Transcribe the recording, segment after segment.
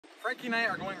Frankie and I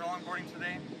are going longboarding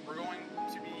today. We're going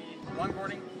to be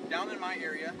longboarding down in my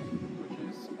area, which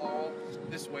is all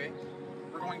this way.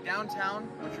 We're going downtown,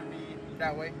 which would be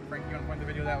that way. Frankie, you want to point the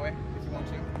video that way if you want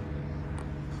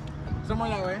to? Somewhere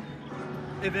that way.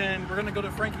 And then we're gonna go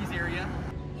to Frankie's area.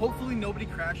 Hopefully nobody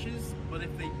crashes, but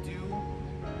if they do,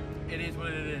 it is what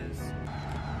it is.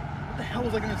 What the hell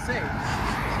was I gonna say?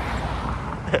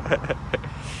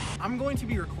 I'm going to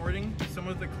be recording some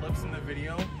of the clips in the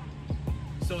video.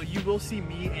 So you will see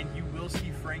me and you will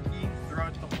see Frankie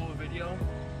throughout the whole video.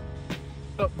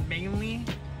 But mainly,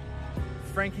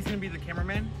 Frankie's gonna be the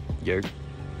cameraman. Yerk.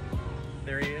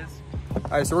 There he is. All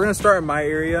right, so we're gonna start in my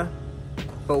area.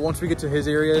 But once we get to his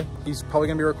area, he's probably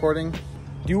gonna be recording.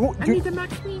 I need the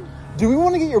max speed. Do we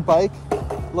wanna get your bike,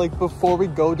 like before we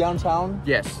go downtown?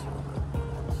 Yes.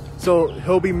 So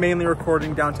he'll be mainly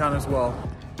recording downtown as well.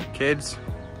 Kids,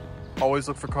 always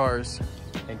look for cars.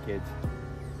 And kids.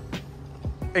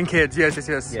 And kids, yes.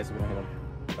 Yes, we're gonna hit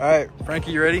them. All right,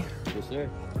 Frankie, you ready? Yes, sir.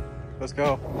 Let's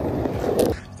go.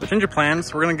 So change of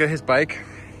plans. We're gonna get his bike.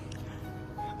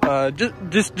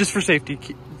 Just for safety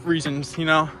reasons, you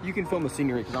know. You can film the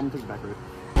scenery because I'm gonna take the back road.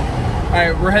 All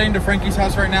right, we're heading to Frankie's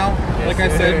house right now. Yes,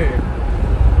 like I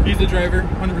said, he's the driver,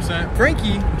 100%.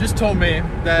 Frankie just told me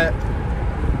that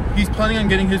he's planning on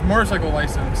getting his motorcycle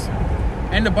license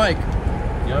and a bike.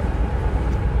 Yep.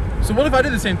 So what if I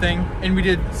did the same thing and we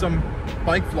did some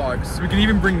bike vlogs? We can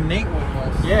even bring Nate with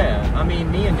us. Yeah, I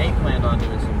mean, me and Nate planned on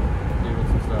doing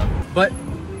some stuff. But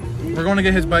we're going to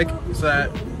get his bike so that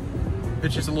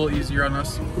it's just a little easier on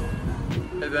us.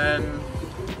 And then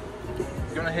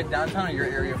you want to hit downtown or your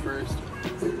area first?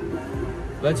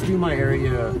 Let's do my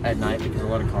area at night because a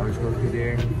lot of cars go through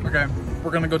there. Okay, we're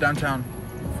going to go downtown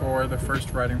for the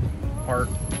first riding part.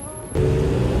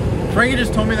 Frankie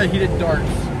just told me that he did darts.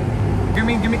 Give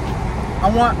me, I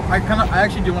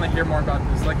actually do want to hear more about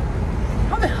this. Like,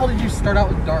 how the hell did you start out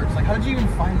with darts? Like, how did you even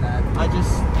find that? I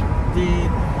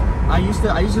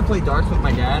used to play darts with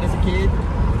my dad as a kid,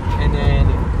 and then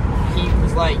he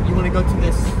was like, you want to go to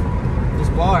this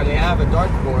bar, they have a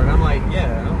dartboard. I'm like,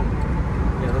 yeah,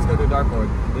 let's go to a dartboard.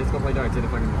 Let's go play darts.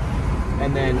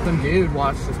 And then some dude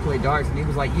watched us play darts, and he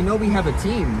was like, you know, we have a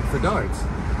team for darts.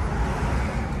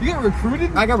 You got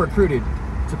recruited? I got recruited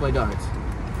to play darts.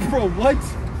 Bro, what?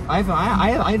 I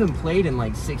haven't played in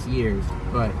like 6 years,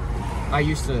 but I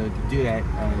used to do that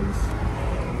as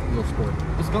a little sport.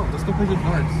 Let's go play some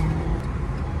darts.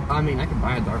 I mean, I can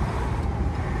buy a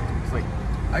dartboard. It's like,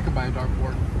 I could buy a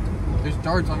dartboard. There's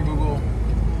darts on Google,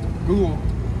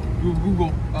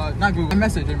 not Google,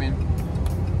 iMessage, I mean.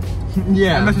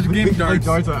 yeah. iMessage game darts.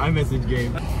 Darts on iMessage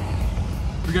game.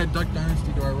 We got Duck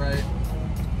Dynasty to our right.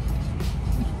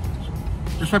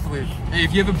 Respectfully, hey,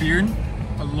 if you have a beard,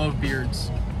 I love beards.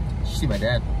 You should see my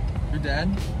dad. Your dad?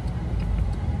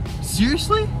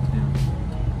 Seriously? Yeah.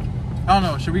 I don't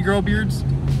know, should we grow beards?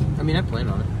 I mean, I plan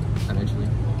on it, eventually.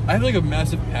 I have like a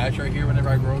massive patch right here whenever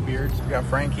I grow beards. We got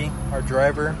Frankie, our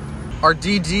driver. Our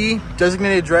DD,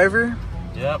 designated driver.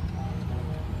 Yep.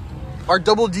 Our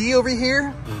double D over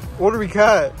here. What do we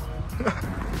got? You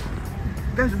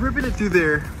guys ripping it through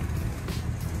there.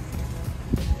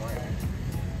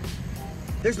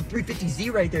 There's a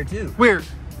 350Z right there too. Where?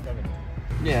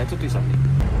 Yeah, it's a 370.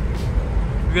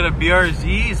 We got a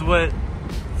BRZ is what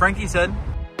Frankie said.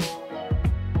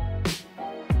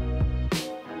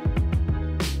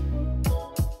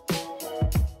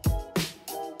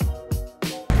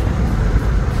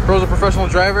 Bro's a professional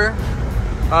driver.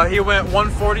 He went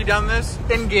 140 down this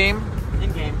in game.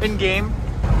 In game.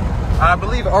 I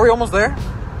believe. Are we almost there?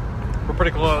 We're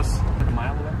pretty close. Like a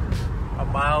mile away? A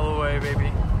mile away,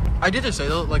 baby. I did just say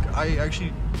though, like I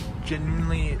actually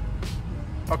genuinely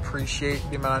appreciate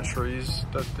the amount of trees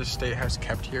that this state has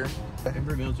kept here.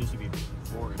 Denver Mills used to be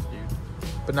forest, dude.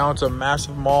 But now it's a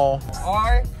massive mall.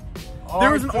 There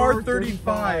was an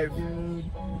R35. Dude.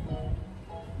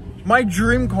 My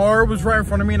dream car was right in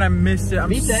front of me and I missed it. I'm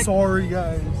VTEC. sorry,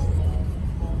 guys.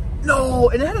 No,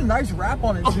 and it had a nice wrap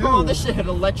on it too. Oh, this shit had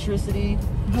electricity.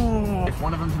 If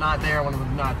one of them's not there, one of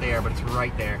them's not there, but it's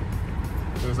right there.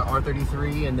 There's the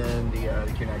R33 and then the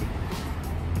Q90.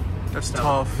 That's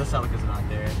tough. The Celica's not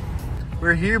there.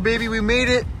 We're here, baby. We made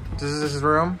it. This is his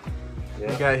room.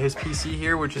 Yeah. We got his PC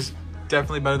here, which is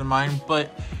definitely better than mine,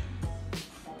 but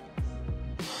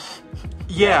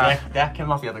yeah. That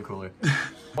came off the other cooler.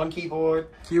 One keyboard.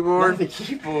 Keyboard. The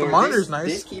keyboard. The monitor's nice.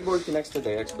 This keyboard connects to the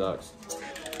Xbox.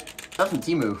 That's from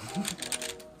Temu.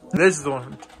 This is the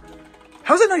one.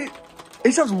 How's that not?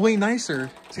 It sounds way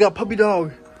nicer. It's got puppy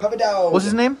dog. Puppy dog. What's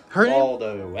his name? Her name?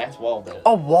 Waldo. That's Waldo.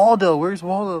 Oh, Waldo. Where's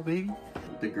Waldo, baby?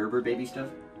 The Gerber baby stuff.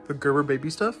 The Gerber baby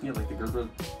stuff? Yeah, like the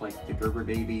Gerber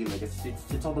baby, like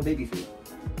it's all the baby food.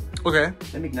 Okay.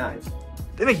 They make knives.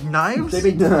 They make knives? They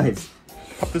make knives.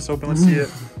 Pop this open, let's see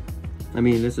it. I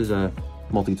mean, this is a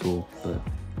multi-tool, but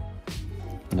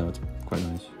no, it's quite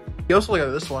nice. You also look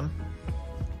at this one.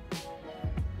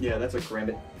 Yeah, that's a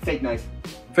karambit. Fake knife.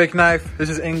 Fake knife. This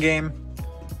is in-game.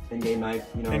 In-game knife.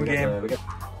 You know, In-game.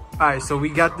 All right, so we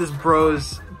got this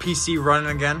bro's PC running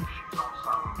again.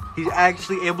 He's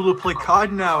actually able to play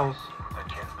COD now.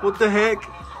 What the heck?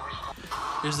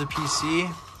 Here's the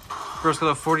PC. Bro's got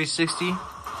a 4060.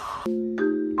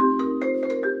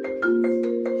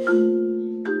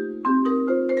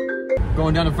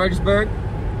 Going down to Fredericksburg.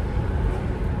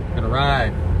 Gonna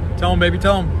ride. Tell him, baby,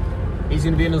 tell him. He's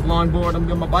gonna be in his longboard. I'm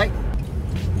doing my bike.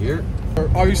 Here.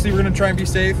 Obviously, we're gonna try and be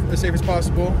safe as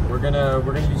possible. We're gonna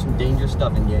do some dangerous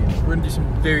stuff in game. We're gonna do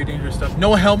some very dangerous stuff.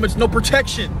 No helmets, no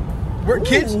protection. We're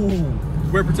kids.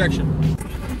 Wear protection.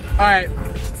 All right.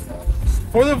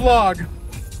 For the vlog,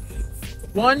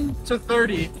 1 to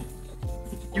 30,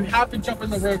 you have to jump in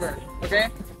the river. Okay?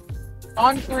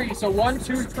 On 3. So 1,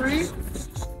 2, 3.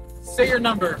 Say your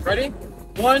number. Ready?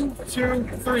 1, 2,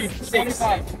 3. 6.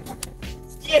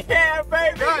 Yeah,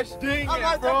 baby. Gosh dang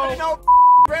it, bro. No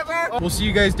river. We'll see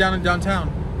you guys down in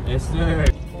downtown. Yes, sir.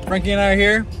 Frankie and I are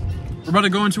here. We're about to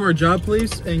go into our job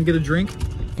place and get a drink.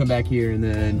 Come back here and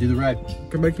then do the ride.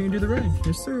 Come back here and do the ride.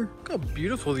 Yes, sir. Look how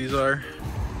beautiful these are.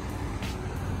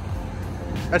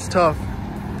 That's tough.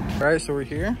 All right, so we're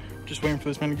here. Just waiting for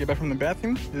this man to get back from the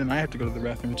bathroom. And then I have to go to the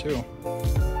bathroom too.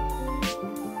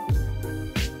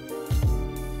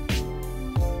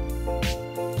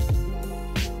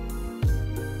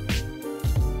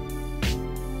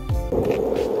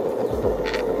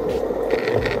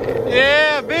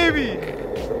 Yeah, baby.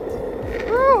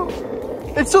 Woo.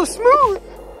 It's so smooth.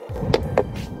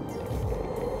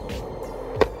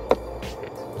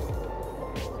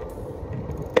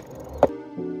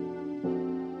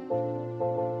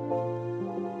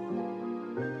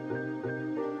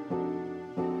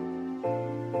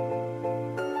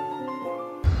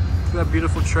 That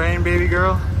beautiful train, baby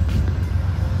girl.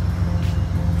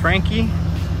 Frankie.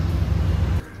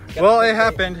 Well, it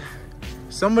happened.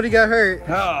 Somebody got hurt.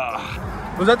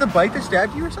 Was that the bike that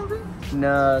stabbed you or something?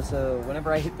 No, so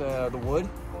whenever I hit the wood,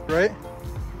 Right?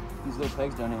 these little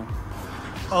pegs down here.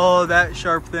 Oh, that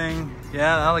sharp thing.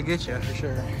 Yeah, that'll get you for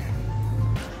sure.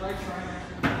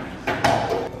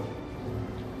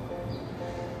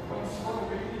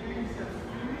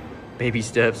 Baby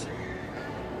steps.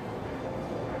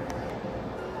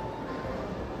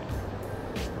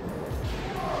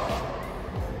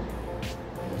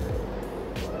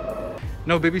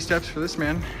 No baby steps for this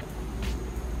man.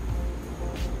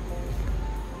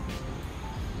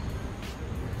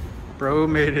 Bro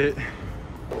made it.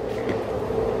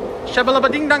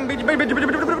 Shabalaba ding dong.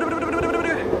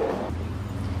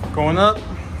 Going up.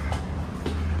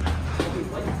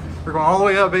 We're going all the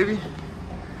way up, baby.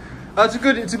 It's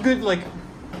a good like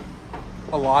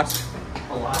a lot.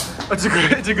 A lot. It's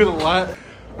a good lot.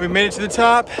 We made it to the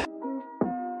top.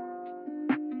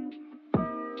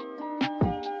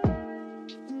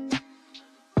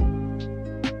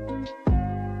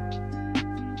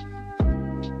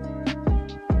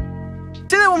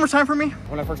 Say that one more time for me.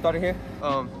 When I first started here,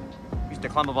 used to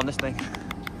climb up on this thing.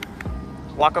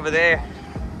 Walk over there,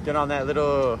 get on that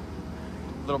little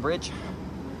bridge,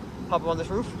 hop up on this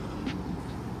roof,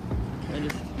 and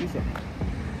just do so.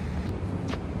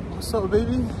 What's up,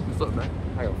 baby? What's up, man?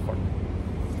 I go fuck.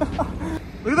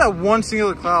 Look at that one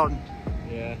singular cloud.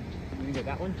 Yeah. You get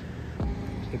that one?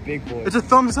 The big boy. It's a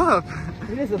thumbs up.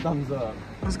 It is a thumbs up.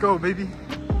 Let's go, baby.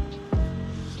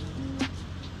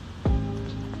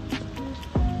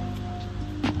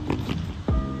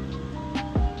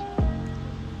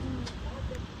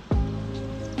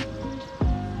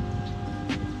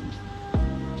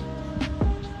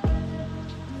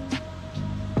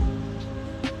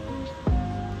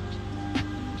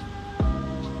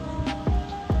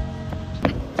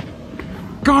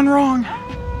 Gone wrong.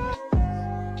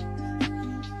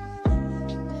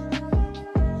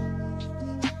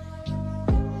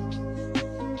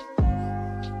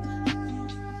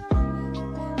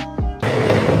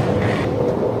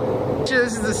 Shit,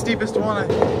 this is the steepest one.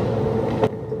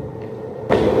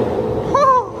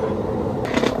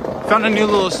 Found a new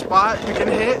little spot we can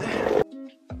hit.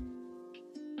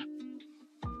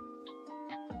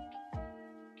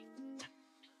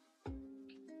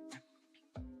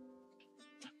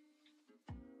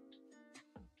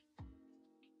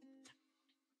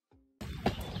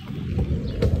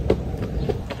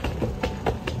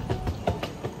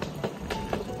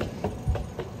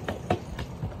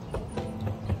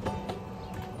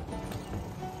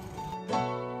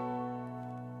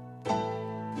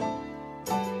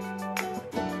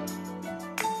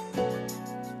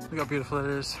 Look how beautiful it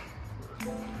is.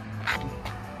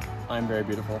 I'm very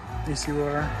beautiful. Yes, you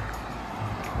are.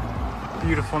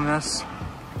 Beautifulness.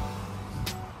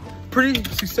 Pretty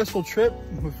successful trip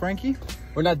with Frankie.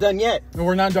 We're not done yet. No,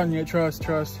 we're not done yet.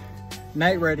 Trust.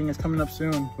 Night riding is coming up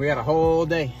soon. We got a whole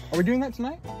day. Are we doing that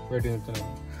tonight? We're doing it tonight.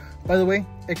 By the way,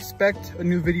 expect a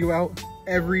new video out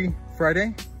every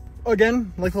Friday.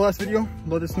 Again, like the last video,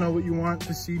 let us know what you want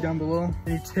to see down below.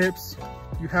 Any tips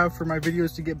you have for my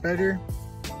videos to get better.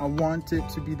 I want it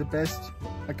to be the best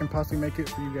I can possibly make it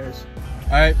for you guys.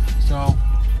 All right, so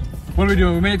what are we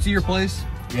doing? We made it to your place.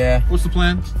 Yeah. What's the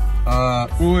plan?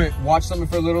 Wait. Watch something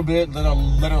for a little bit. Let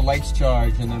our lights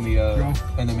charge, and then we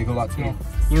go out to.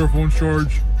 Let our phones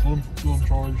charge. Let them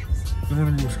charge. Then we're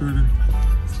gonna go skating.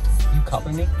 You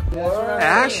copying me?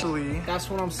 Ashley. That's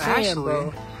what I'm saying,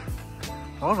 bro.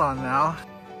 Hold on now.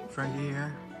 Frankie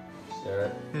here. Yeah.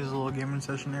 Here's a little gaming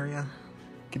session area.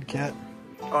 Kitty cat.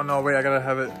 Oh no, wait, I gotta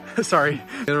have it. Sorry.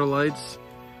 Get our lights.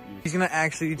 He's gonna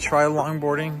actually try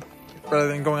longboarding rather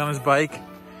than going on his bike.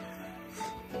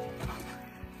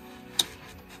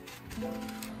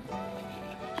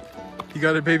 You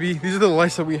got it, baby. These are the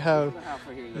lights that we have.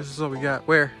 This is what we got.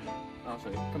 Where? I'll show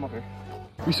you. Come up here.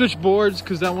 We switched boards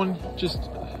because that one just,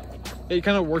 it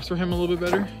kind of works for him a little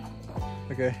bit better.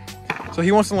 Okay. So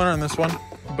he wants to learn on this one,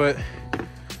 but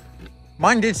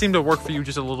mine did seem to work for you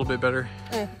just a little bit better.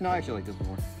 No, I actually like this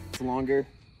more. It's longer,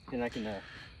 and I can...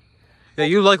 Yeah,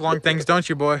 you like long things, don't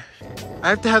you, boy? I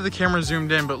have to have the camera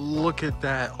zoomed in, but look at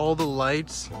that. All the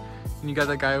lights, and you got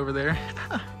that guy over there.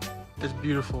 It's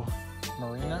beautiful.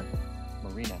 Marina?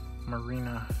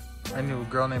 Marina. I knew a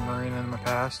girl named Marina in my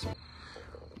past.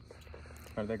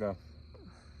 How did that go?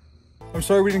 I'm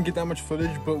sorry we didn't get that much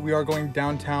footage, but we are going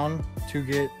downtown to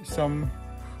get some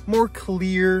more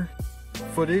clear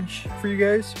footage for you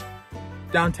guys.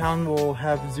 Downtown will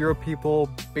have 0 people,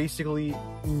 basically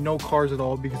no cars at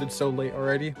all because it's so late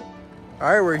already.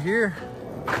 All right, we're here.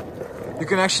 You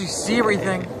can actually see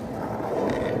everything.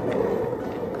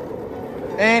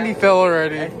 And he fell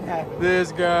already.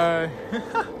 This guy.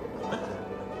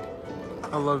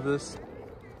 I love this.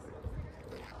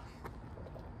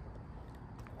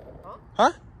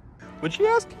 Huh? What'd she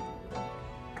ask?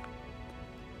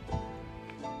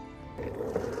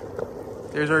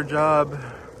 There's our job.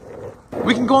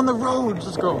 We can go on the roads.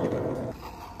 Let's go.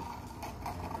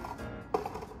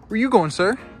 Where you going,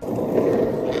 sir?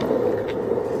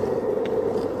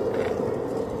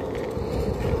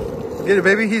 Get it,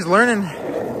 baby. He's learning.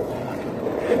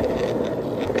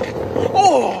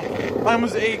 Oh! I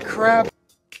almost ate crap.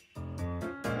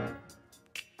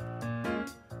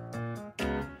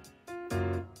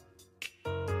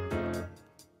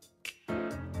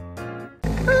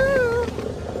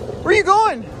 Where are you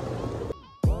going?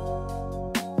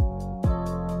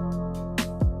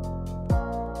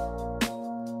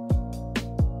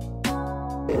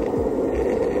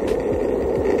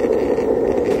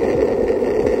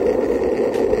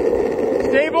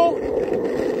 Stable?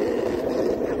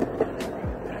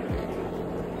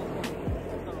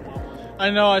 I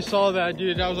know, I saw that,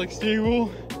 dude. I was like,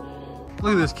 stable?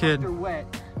 Look at this kid. They're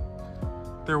wet.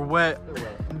 They're wet. They're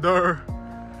wet. They're...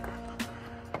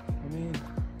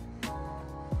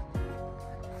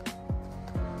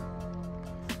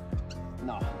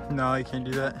 No, you can't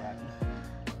do that.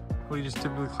 What, do you just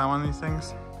typically climb on these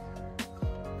things?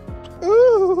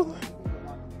 Ooh!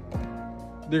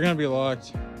 They're gonna be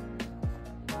locked.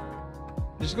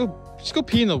 Just go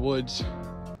pee in the woods.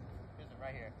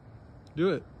 Right here.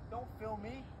 Do it. Don't film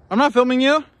me. I'm not filming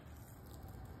you.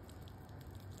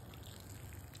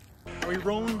 Are we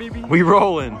rolling, baby? We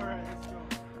rolling. All right, let's go.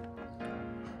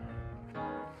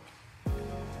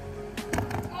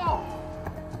 Oh!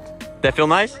 That feel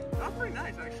nice? That's pretty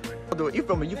nice, actually. I'll do it. You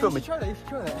film it. You film it. You should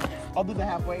try that. I'll do the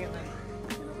halfway and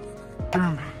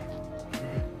then.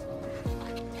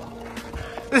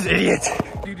 This idiot.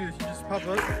 You do this. You just pop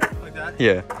up like that.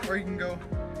 Yeah. Or you can go.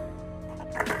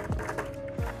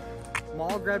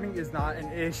 Small grabbing is not an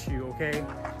issue, okay?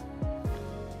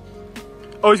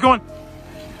 Oh, he's going.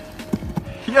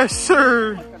 Yes,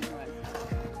 sir.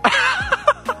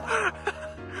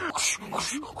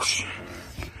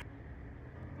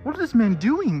 What is this man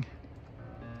doing?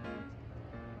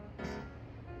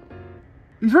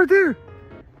 He's right there.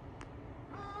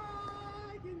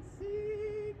 I can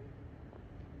see.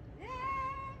 Yeah.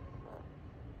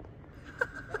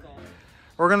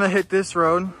 We're gonna hit this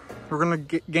road. We're gonna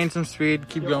gain some speed,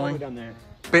 keep going. All the way down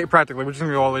there. Practically, we're just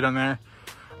gonna go all the way down there.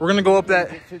 We're gonna go up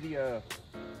that. Get to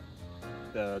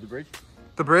the bridge.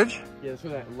 The bridge? Yeah, that's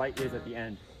where that light is at the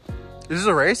end. Is this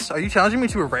a race? Are you challenging me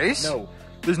to a race? No.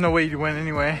 There's no way you win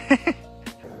anyway.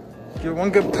 Give it one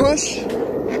good push.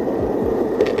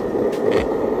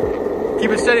 Keep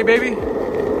it steady, baby.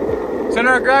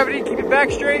 Center of gravity, keep it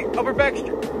back straight, upper back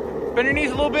straight. Bend your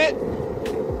knees a little bit.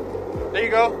 There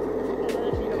you go.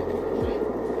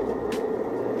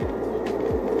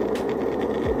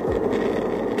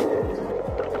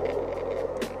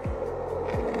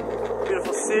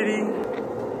 Beautiful city.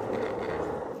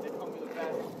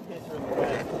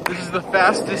 This is the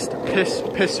fastest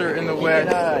pisser in the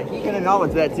West. He can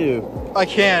acknowledge that too. I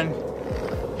can.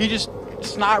 He just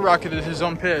snot rocketed his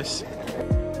own piss.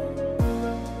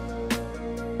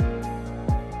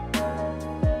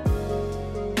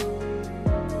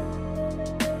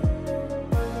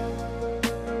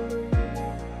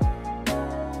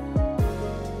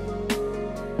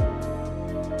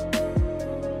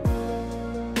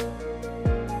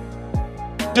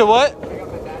 Did what?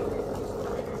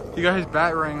 He got his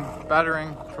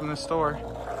battering from the store.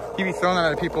 He be throwing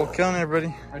that at people, killing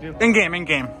everybody. I do. In game.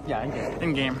 Yeah, in game.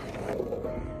 In game.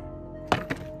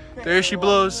 There she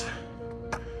blows.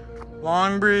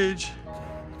 Long bridge.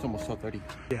 It's almost 12:30.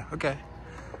 Yeah, okay.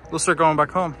 We'll start going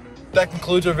back home. That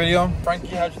concludes our video. Frankie,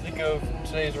 how'd you think of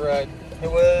today's ride? It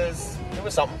was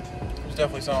something. It was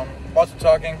definitely something. Lots of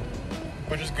talking,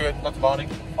 which is good. Lots of bonding.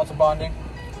 Lots of bonding.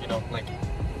 You know, like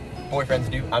boyfriends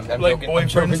do. I'm Like joking.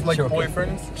 boyfriends, like joking.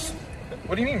 boyfriends.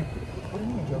 What do you mean? What do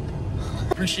you mean,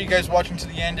 joking? Appreciate you guys watching to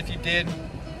the end. If you did,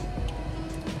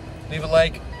 leave a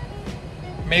like.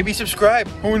 Maybe subscribe.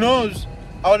 Who knows?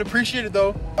 I would appreciate it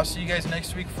though. I'll see you guys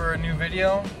next week for a new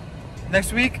video.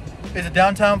 Next week is a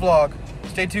downtown vlog.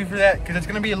 Stay tuned for that because it's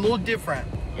gonna be a little different.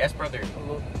 Yes, brother.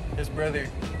 Yes, brother.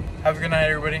 Have a good night,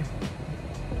 everybody.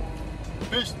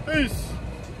 Peace. Peace.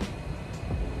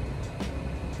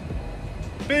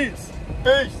 Peace.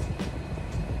 Peace.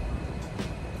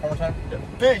 One more time.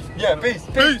 Peace. Yeah, peace.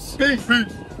 Peace. Peace.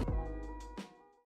 Peace.